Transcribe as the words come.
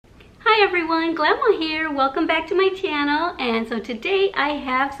everyone, Glama here. Welcome back to my channel. And so today I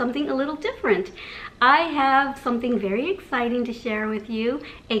have something a little different. I have something very exciting to share with you.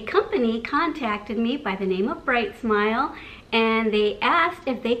 A company contacted me by the name of Bright Smile, and they asked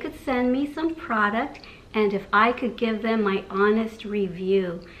if they could send me some product and if I could give them my honest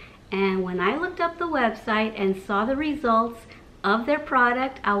review. And when I looked up the website and saw the results of their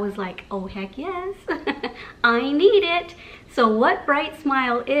product, I was like, oh heck yes, I need it. So what Bright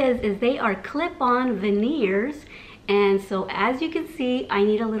Smile is they are clip-on veneers. And so as you can see, I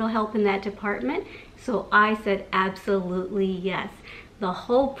need a little help in that department. So I said absolutely yes. The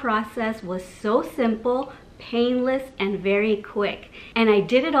whole process was so simple, painless, and very quick. And I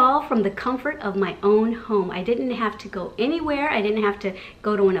did it all from the comfort of my own home. I didn't have to go anywhere. I didn't have to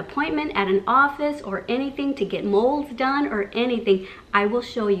go to an appointment at an office or anything to get molds done or anything. I will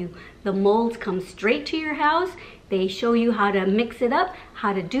show you. The molds come straight to your house. They show you how to mix it up,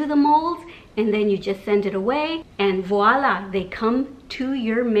 how to do the molds, and then you just send it away, and voila, they come to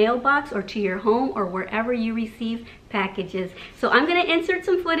your mailbox or to your home or wherever you receive packages. So I'm going to insert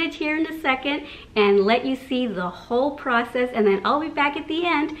some footage here in a second and let you see the whole process, and then I'll be back at the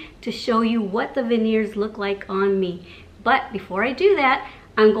end to show you what the veneers look like on me. But before I do that,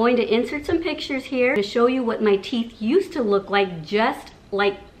 I'm going to insert some pictures here to show you what my teeth used to look like just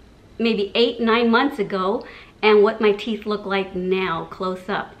like maybe 8-9 months ago, and what my teeth look like now close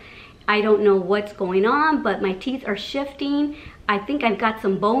up. I don't know what's going on, but my teeth are shifting. I think I've got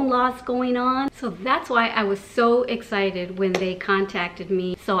some bone loss going on. So that's why I was so excited when they contacted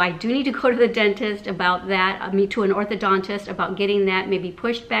me. So I do need to go to the dentist about that, to an orthodontist about getting that maybe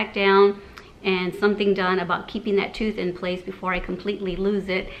pushed back down and something done about keeping that tooth in place before I completely lose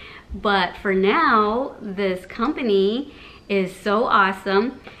it. But for now, this company is so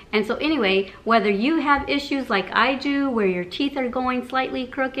awesome. And so anyway, whether you have issues like I do where your teeth are going slightly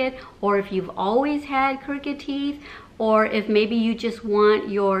crooked, or if you've always had crooked teeth, or if maybe you just want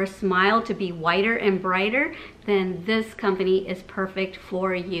your smile to be whiter and brighter, then this company is perfect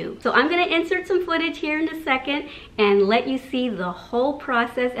for you. So I'm going to insert some footage here in a second and let you see the whole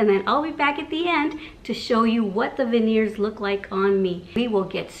process, and then I'll be back at the end to show you what the veneers look like on me. We will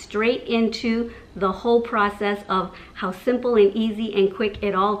get straight into the whole process of how simple and easy and quick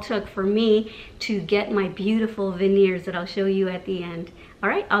it all took for me to get my beautiful veneers that I'll show you at the end. All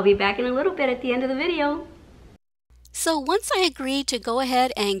right, I'll be back in a little bit at the end of the video. So once I agreed to go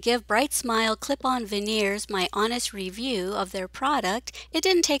ahead and give Bright Smile Clip-On Veneers my honest review of their product, it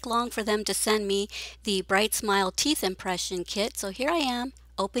didn't take long for them to send me the Bright Smile Teeth Impression Kit. So here I am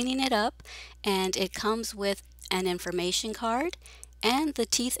opening it up, and it comes with an information card and the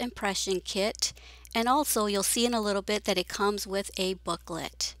Teeth Impression Kit, and also you'll see in a little bit that it comes with a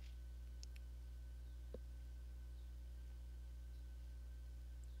booklet.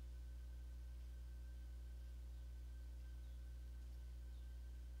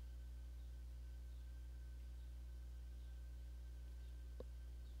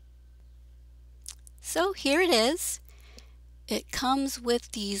 So here it is. It comes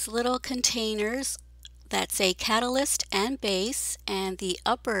with these little containers that say catalyst and base, and the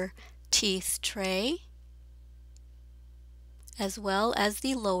upper teeth tray as well as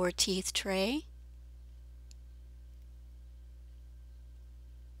the lower teeth tray.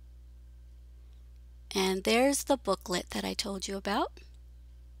 And there's the booklet that I told you about.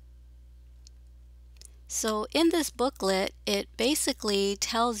 So in this booklet, it basically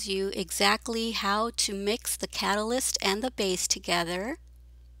tells you exactly how to mix the catalyst and the base together.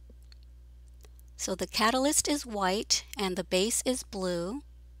 So the catalyst is white and the base is blue.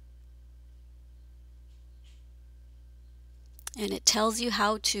 And it tells you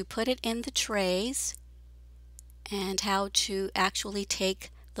how to put it in the trays and how to actually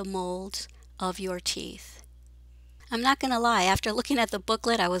take the molds of your teeth. I'm not going to lie, after looking at the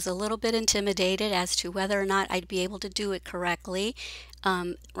booklet, I was a little bit intimidated as to whether or not I'd be able to do it correctly.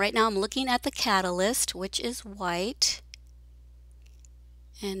 Right now I'm looking at the catalyst, which is white.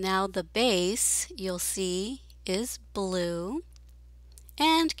 And now the base, you'll see, is blue.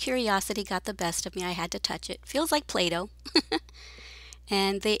 And curiosity got the best of me. I had to touch it. Feels like Play-Doh.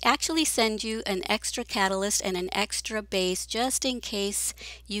 And they actually send you an extra catalyst and an extra base just in case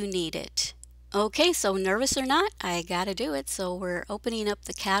you need it. Okay, so nervous or not, I gotta do it. So we're opening up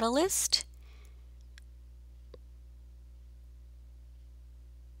the catalyst.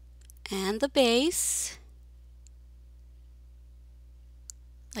 And the base.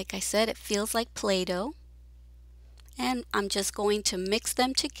 Like I said, it feels like Play-Doh. And I'm just going to mix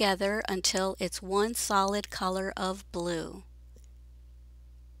them together until it's one solid color of blue.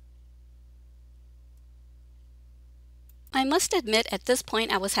 I must admit at this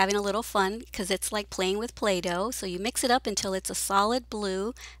point I was having a little fun because it's like playing with Play-Doh. So you mix it up until it's a solid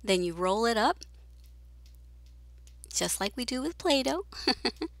blue, then you roll it up just like we do with Play-Doh.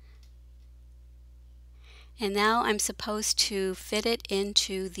 And now I'm supposed to fit it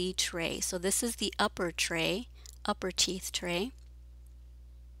into the tray. So this is the upper tray, upper teeth tray.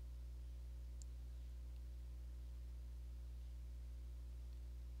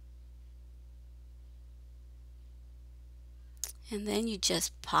 And then you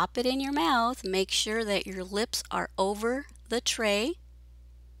just pop it in your mouth. Make sure that your lips are over the tray.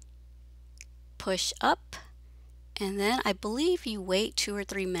 Push up. And then I believe you wait 2 or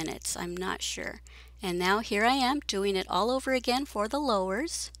 3 minutes. I'm not sure. And now here I am doing it all over again for the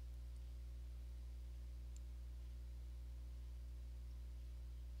lowers.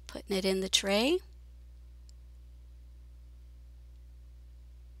 Putting it in the tray.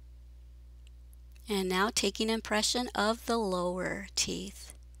 And now taking impression of the lower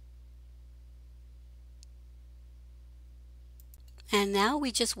teeth. And now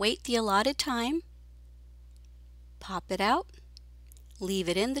we just wait the allotted time. Pop it out. Leave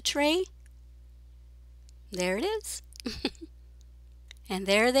it in the tray. There it is. And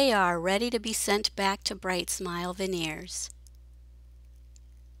there they are, ready to be sent back to Bright Smile Veneers.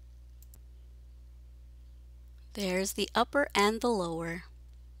 There's the upper and the lower.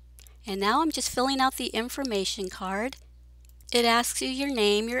 And now I'm just filling out the information card. It asks you your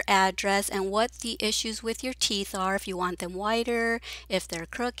name, your address, and what the issues with your teeth are, if you want them whiter, if they're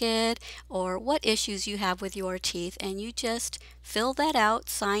crooked, or what issues you have with your teeth. And you just fill that out,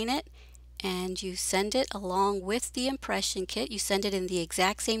 sign it, and you send it along with the impression kit. You send it in the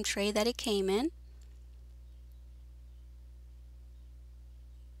exact same tray that it came in.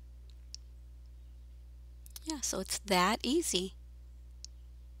 Yeah, so it's that easy.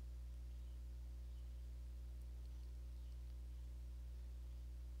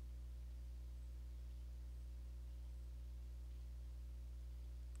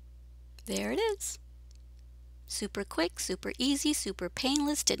 There it is. Super quick, super easy, super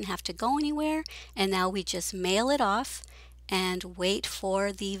painless, didn't have to go anywhere. And now we just mail it off and wait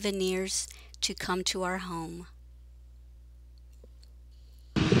for the veneers to come to our home.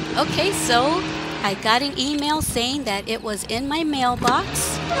 Okay, so I got an email saying that it was in my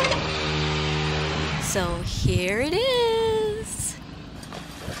mailbox. So here it is.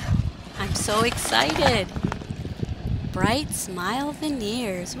 I'm so excited. Bright Smile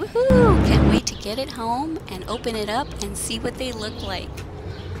Veneers. Woohoo! Can't wait to get it home and open it up and see what they look like.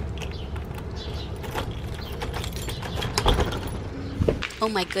 Oh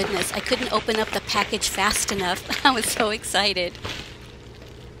my goodness, I couldn't open up the package fast enough. I was so excited.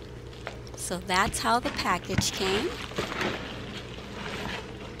 So that's how the package came.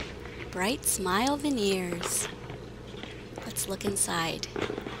 Bright Smile Veneers. Let's look inside.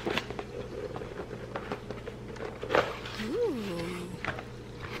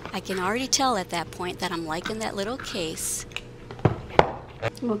 I can already tell at that point that I'm liking that little case.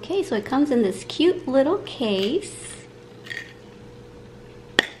 Okay, so it comes in this cute little case.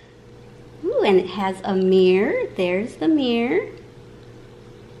 Ooh, and it has a mirror. There's the mirror.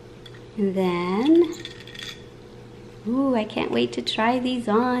 And then, ooh, I can't wait to try these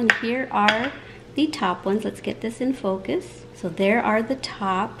on. Here are the top ones. Let's get this in focus. So there are the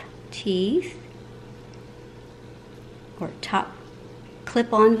top teeth, or top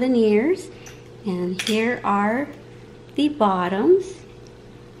clip-on veneers, and here are the bottoms.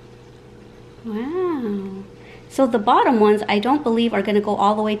 Wow. So the bottom ones I don't believe are going to go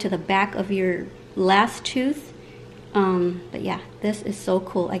all the way to the back of your last tooth. But yeah, this is so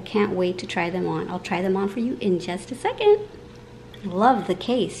cool. I can't wait to try them on. I'll try them on for you in just a second. I love the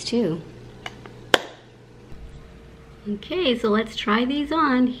case too. Okay, so let's try these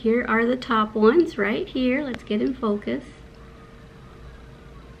on. Here are the top ones right here. Let's get in focus.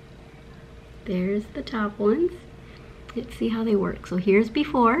 There's the top ones. Let's see how they work. So here's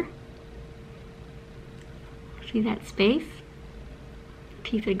before. See that space?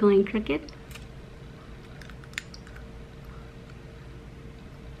 Teeth are going crooked.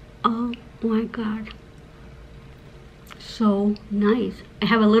 Oh my God. So nice. I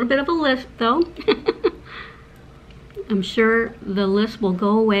have a little bit of a lisp though. I'm sure the lisp will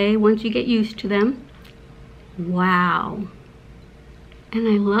go away once you get used to them. Wow. And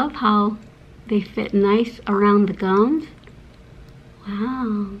I love how they fit nice around the gums.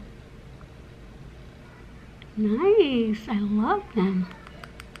 Wow. Nice. I love them.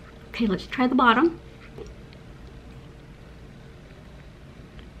 Okay, let's try the bottom.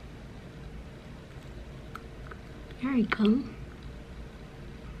 There you go.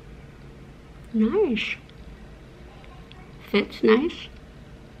 Nice. fits nice.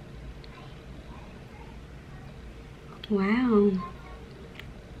 Wow.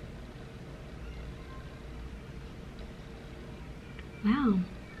 Wow.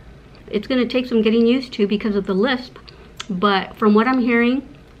 It's going to take some getting used to because of the lisp, but from what I'm hearing,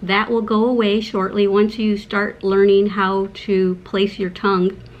 that will go away shortly once you start learning how to place your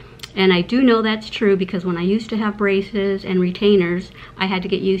tongue. And I do know that's true because when I used to have braces and retainers, I had to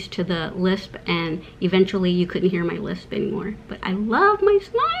get used to the lisp, and eventually you couldn't hear my lisp anymore. But I love my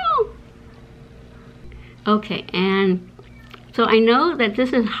smile. Okay, and so I know that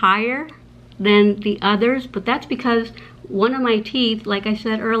this is higher than the others, but that's because one of my teeth, like I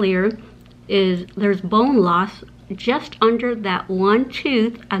said earlier, there's bone loss just under that one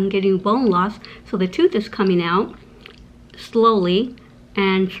tooth. I'm getting bone loss, so the tooth is coming out slowly,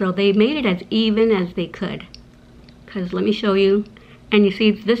 and so they made it as even as they could. Because let me show you, and you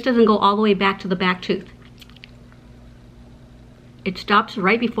see this doesn't go all the way back to the back tooth. It stops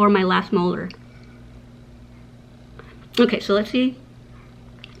right before my last molar. Okay, so let's see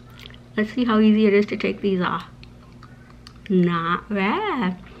how easy it is to take these off. Not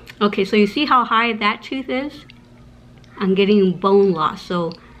bad. Okay, so you see how high that tooth is? I'm getting bone loss,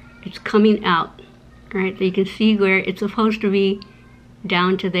 so it's coming out. All right, so you can see where it's supposed to be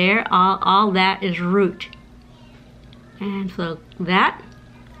down to there. All that is root. And so that,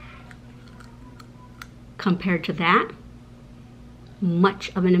 compared to that,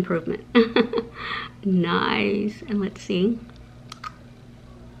 much of an improvement. Nice. And let's see.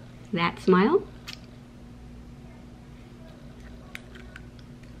 That smile.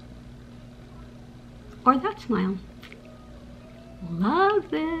 Or that smile.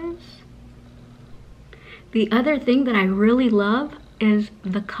 Love this. The other thing that I really love is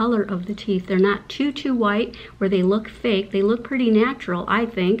the color of the teeth. They're not too white where they look fake. They look pretty natural, I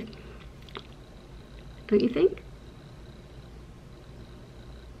think. Don't you think?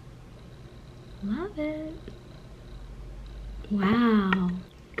 Love it. Wow.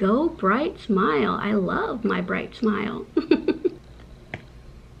 Go bright smile. I love my bright smile.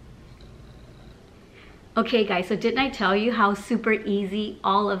 Okay guys, so didn't I tell you how super easy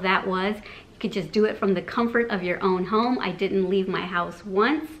all of that was? You could just do it from the comfort of your own home. I didn't leave my house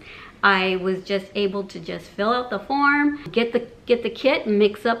once. I was just able to just fill out the form, get the kit,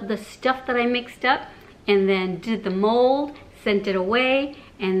 mix up the stuff that I mixed up, and then did the mold, sent it away,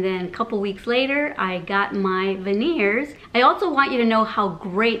 and then a couple weeks later, I got my veneers. I also want you to know how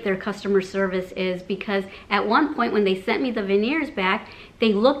great their customer service is, because at one point when they sent me the veneers back,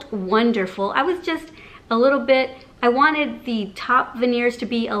 they looked wonderful. I was just a little bit, I wanted the top veneers to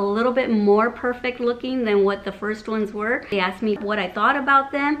be a little bit more perfect looking than what the first ones were. They asked me what I thought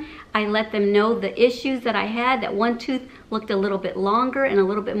about them. I let them know the issues that I had, that one tooth looked a little bit longer and a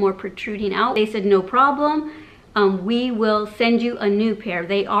little bit more protruding out. They said, no problem. We will send you a new pair.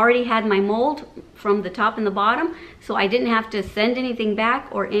 They already had my mold from the top and the bottom, so I didn't have to send anything back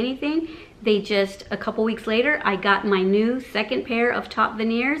or anything. They just, a couple weeks later, I got my new second pair of top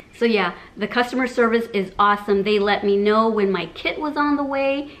veneers. So yeah, the customer service is awesome. They let me know when my kit was on the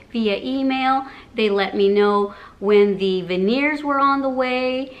way via email. They let me know when the veneers were on the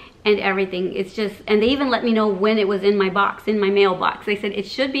way and everything. It's just, and they even let me know when it was in my box, in my mailbox. They said it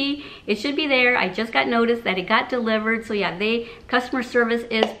should be there. I just got notice that it got delivered. So yeah, customer service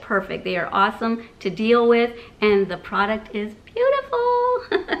is perfect. They are awesome to deal with, and the product is beautiful.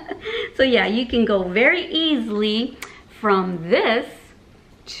 So yeah, you can go very easily from this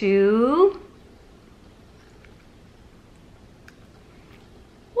to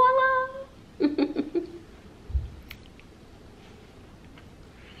voila.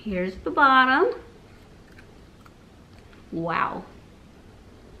 Here's the bottom. Wow.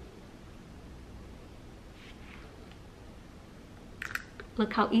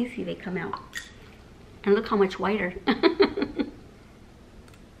 Look how easy they come out. And look how much whiter.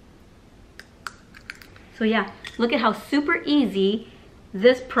 So yeah, look at how super easy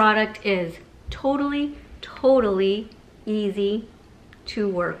this product is. Totally, totally easy to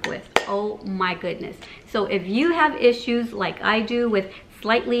work with. Oh my goodness. So if you have issues like I do with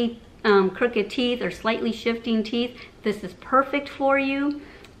slightly crooked teeth or slightly shifting teeth, this is perfect for you.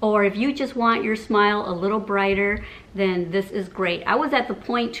 Or if you just want your smile a little brighter, then this is great. I was at the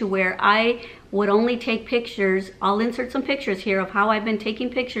point to where I would only take pictures. I'll insert some pictures here of how I've been taking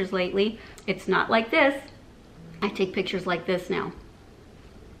pictures lately. It's not like this. I take pictures like this now,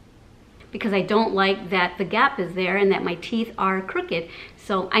 because I don't like that the gap is there and that my teeth are crooked.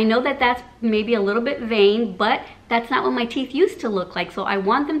 So I know that that's maybe a little bit vain, but that's not what my teeth used to look like. So I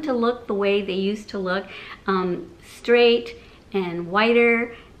want them to look the way they used to look, straight and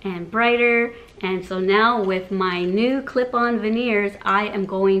whiter and brighter. And so now with my new clip-on veneers, I am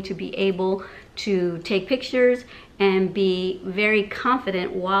going to be able to take pictures and be very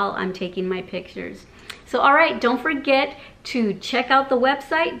confident while I'm taking my pictures. So all right, don't forget to check out the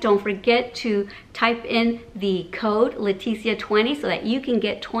website. Don't forget to type in the code Leticia20 so that you can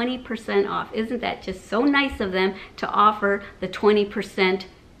get 20% off. Isn't that just so nice of them to offer the 20%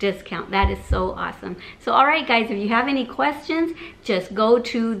 discount? That is so awesome. So all right guys, if you have any questions, just go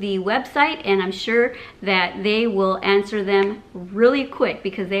to the website and I'm sure that they will answer them really quick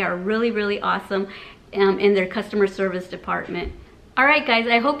because they are really awesome in their customer service department. All right guys,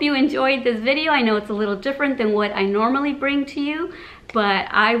 I hope you enjoyed this video. I know it's a little different than what I normally bring to you, but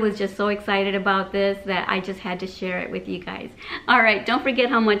I was just so excited about this that I just had to share it with you guys. All right, don't forget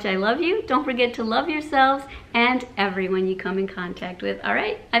how much I love you. Don't forget to love yourselves and everyone you come in contact with. All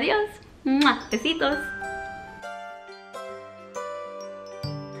right, adios. Mwah. Besitos.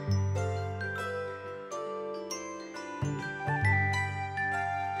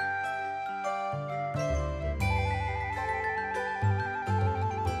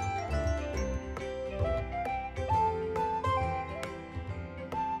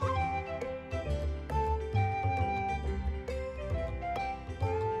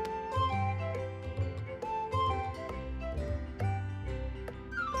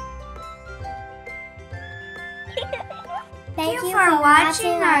 Thank you for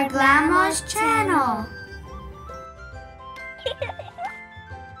watching our Glama's channel.